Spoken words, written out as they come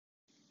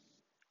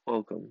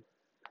Welcome.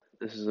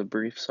 This is a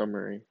brief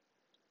summary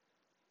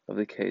of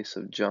the case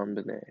of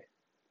JonBenét.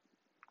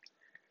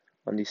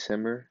 On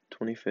December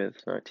 25,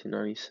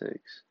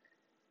 1996,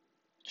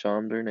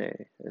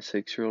 JonBenét, a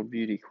 6-year-old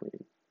beauty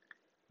queen,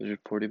 was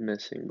reported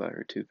missing by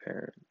her two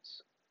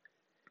parents.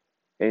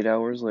 8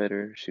 hours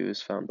later, she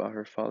was found by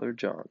her father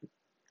John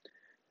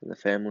in the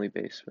family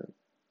basement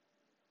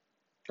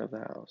of the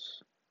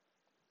house.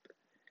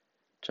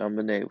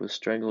 JonBenét was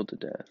strangled to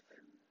death,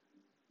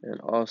 and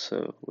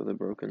also with a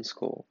broken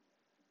skull.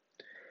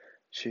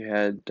 She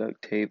had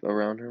duct tape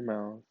around her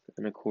mouth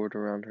and a cord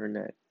around her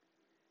neck.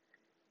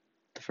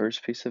 The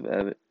first piece of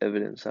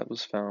evidence that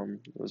was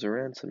found was a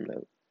ransom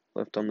note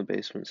left on the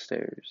basement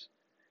stairs,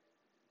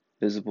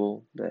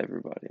 visible to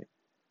everybody.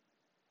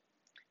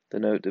 The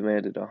note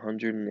demanded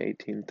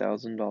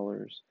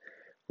 $118,000,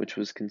 which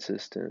was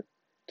consistent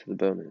to the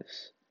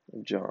bonus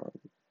of John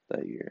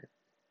that year.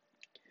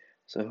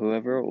 So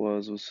whoever it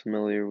was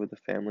familiar with the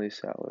family's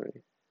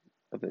salary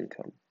of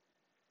income.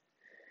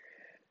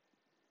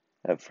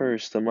 At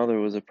first, the mother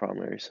was a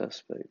primary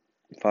suspect.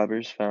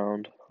 Fibers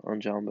found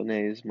on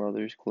JonBenét's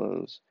mother's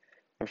clothes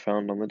were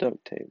found on the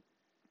duct tape.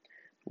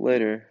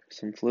 Later,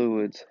 some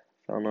fluids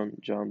found on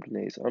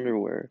JonBenét's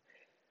underwear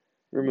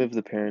removed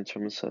the parents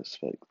from the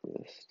suspect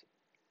list.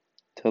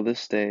 Till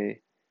this day,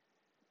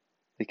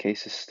 the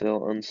case is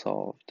still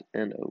unsolved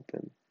and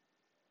open.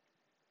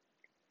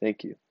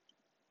 Thank you.